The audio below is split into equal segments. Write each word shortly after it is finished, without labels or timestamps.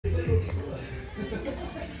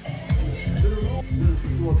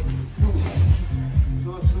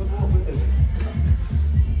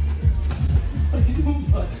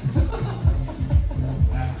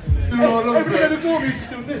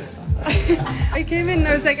I came in and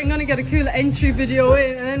I was like, I'm gonna get a cool entry video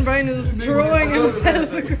in, and then Brian was throwing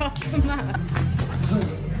himself across the mat.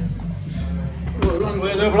 Wrong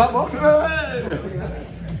way over that one.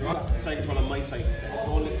 Take it on my side instead.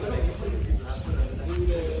 Don't lift the leg.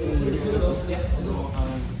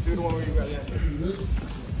 Do the one where you got it.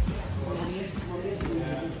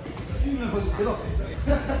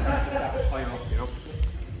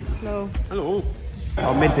 Hello. Hello.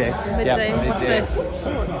 Oh, midday. Midday. Yeah, What's midday. this?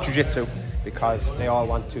 So, Jiu-Jitsu, because they all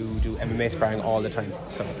want to do MMA sparring all the time.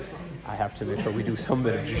 So I have to make sure we do some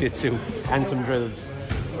bit of Jiu-Jitsu and some drills.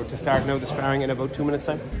 We're to start now the sparring in about 2 minutes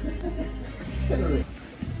time.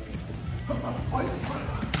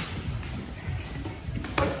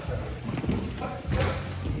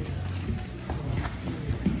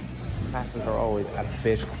 Classes are always a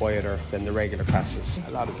bit quieter than the regular classes.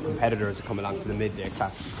 A lot of competitors come along to the midday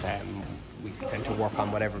class. We tend to work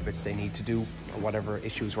on whatever bits they need to do or whatever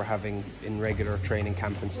issues we're having in regular training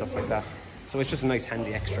camp and stuff like that. So it's just a nice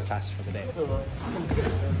handy extra class for the day.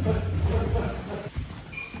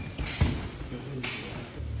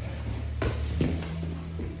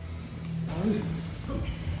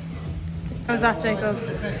 How was that, Jacob?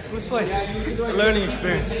 It was fun. A learning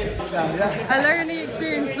experience. A learning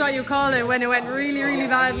experience is what you call it when it went really, really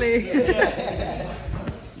badly.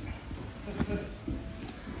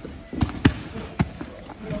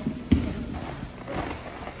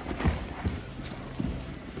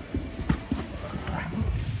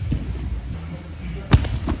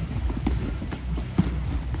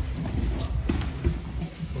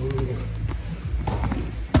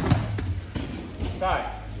 Sorry.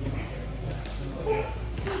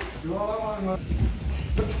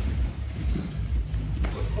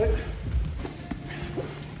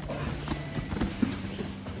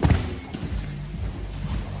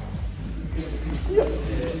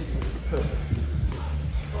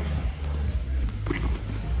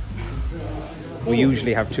 We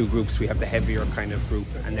usually have two groups. We have the heavier kind of group,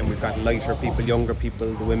 and then we've got lighter people, younger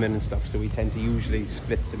people, the women and stuff. So we tend to usually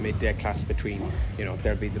split the midday class between, you know,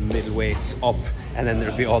 there'll be the middleweights up, and then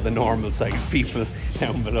there'll be all the normal sized people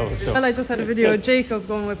down below. So, Well, I just had a video of Jacob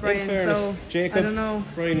going with Brian, fairness, so Jacob, I don't know.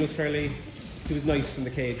 Brian was he was nice in the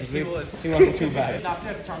cage, wasn't he? He wasn't too bad. Not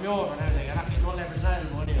to turn me over and everything. I have to get no leverage now.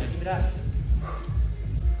 Give me that.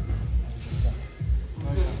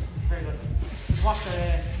 Very good. Watch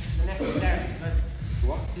the next stairs.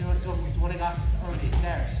 What? Do you know the one I got early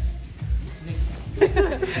stairs?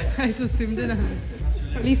 I just zoomed in on him.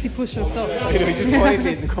 At least he pushed up top. You know, he just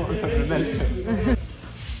quietly in the corner and meant to.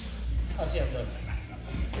 I'll see you outside.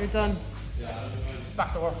 You're done.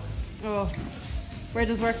 Back to work. Oh, where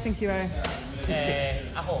does work think you are?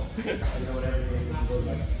 At home.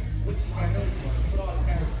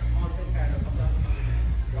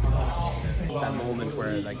 That moment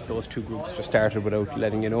where like those two groups just started without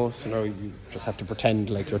letting you know, so now you just have to pretend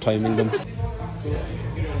like you're timing them.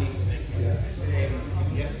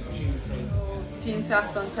 Team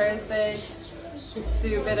stats on Thursday.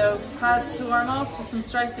 Do a bit of pads to warm up, just some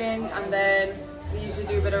striking, and then we usually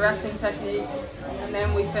do a bit of wrestling technique, and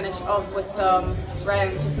then we finish up with some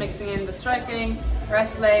round, just mixing in the striking,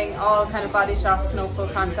 wrestling, all kind of body shots, no full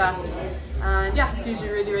contact, and yeah, it's usually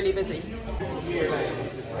really, really busy.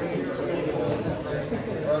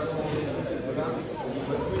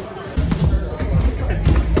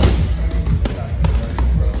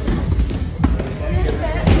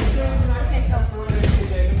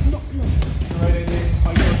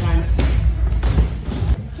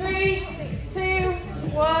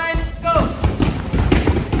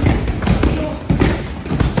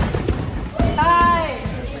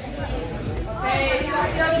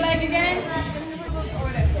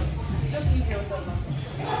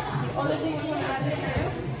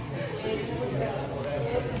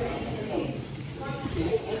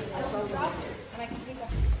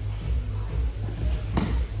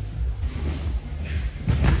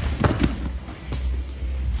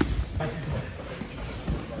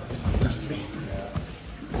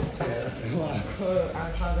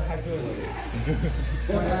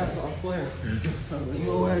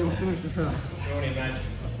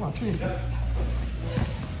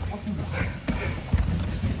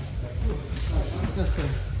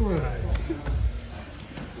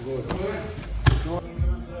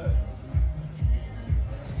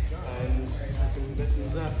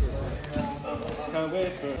 Can't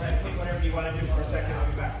wait for it. Pick whatever you want to do for a second, I'll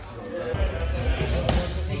be back.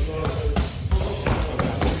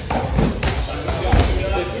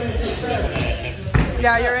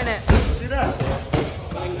 Yeah, you're in it. See that?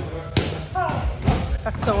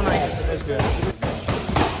 That's so nice. That's good.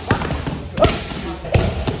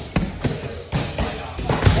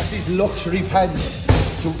 That's these luxury pads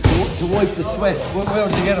to wipe the sweat. Where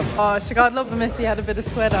did you get them? Oh, God love him if he had a bit of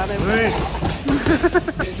sweat on him.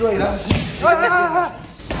 Enjoy that.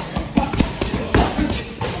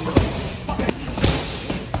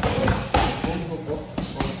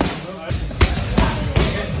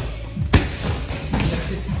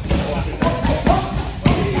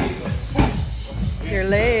 You're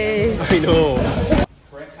late. I know.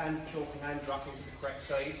 Correct hand, choking hands, rocking to the correct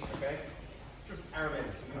side, okay? Just arm in,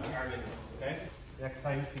 arm in, okay? Next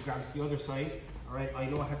time he grabs the other side, all right, I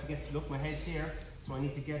know I have to get, look, my head's here, so I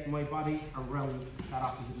need to get my body around that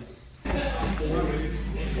opposite leg.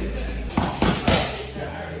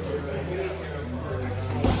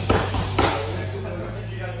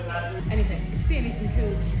 Anything. If you see anything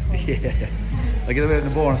cool. Yeah. I get a bit in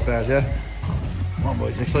the bonus bars, yeah? Come on,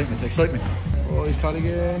 boys, excitement, excitement. Oh, he's caught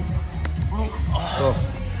again. Oh.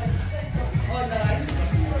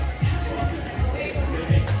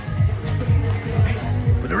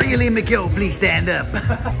 But the real Ian McKill, please stand up.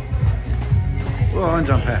 Oh, on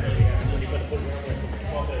jump pat.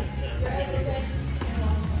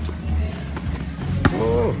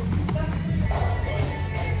 Oh.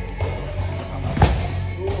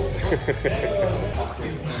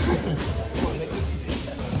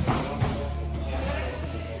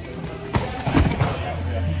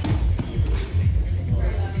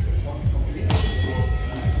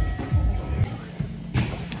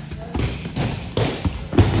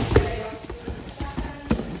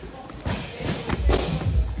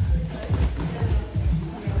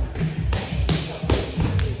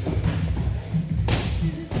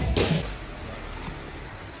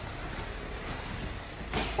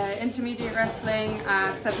 Intermediate wrestling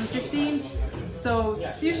at 7:15. So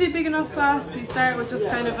it's usually a big enough class. We start with just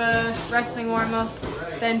kind of a wrestling warm-up,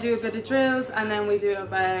 then do a bit of drills, and then we do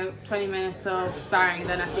about 20 minutes of sparring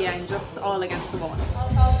then at the end, just all against the wall.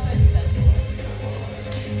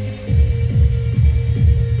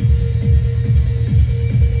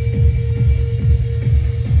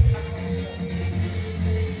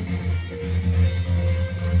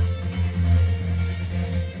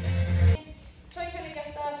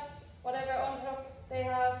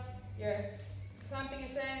 You're clamping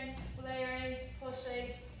it down, flaring,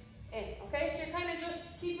 pushing, in. Okay, so you're kind of just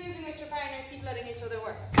keep moving with your partner, keep letting each other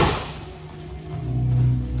work.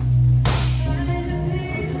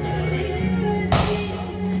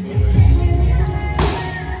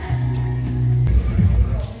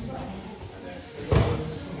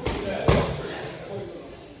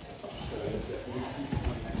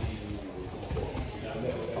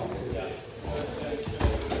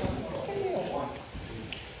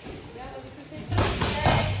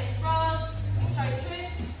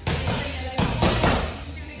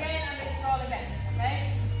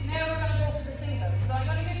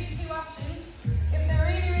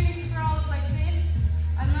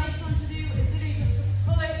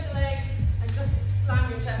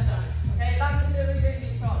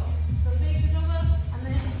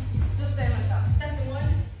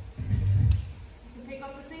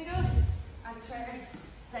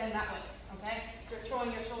 Down that way, okay? So you're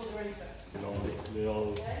throwing your shoulder into it.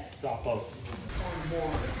 Little drop out.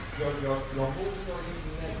 You're holding your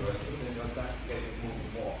leg right, and then you're back getting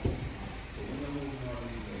moving more. So when you're moving on,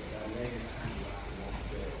 that leg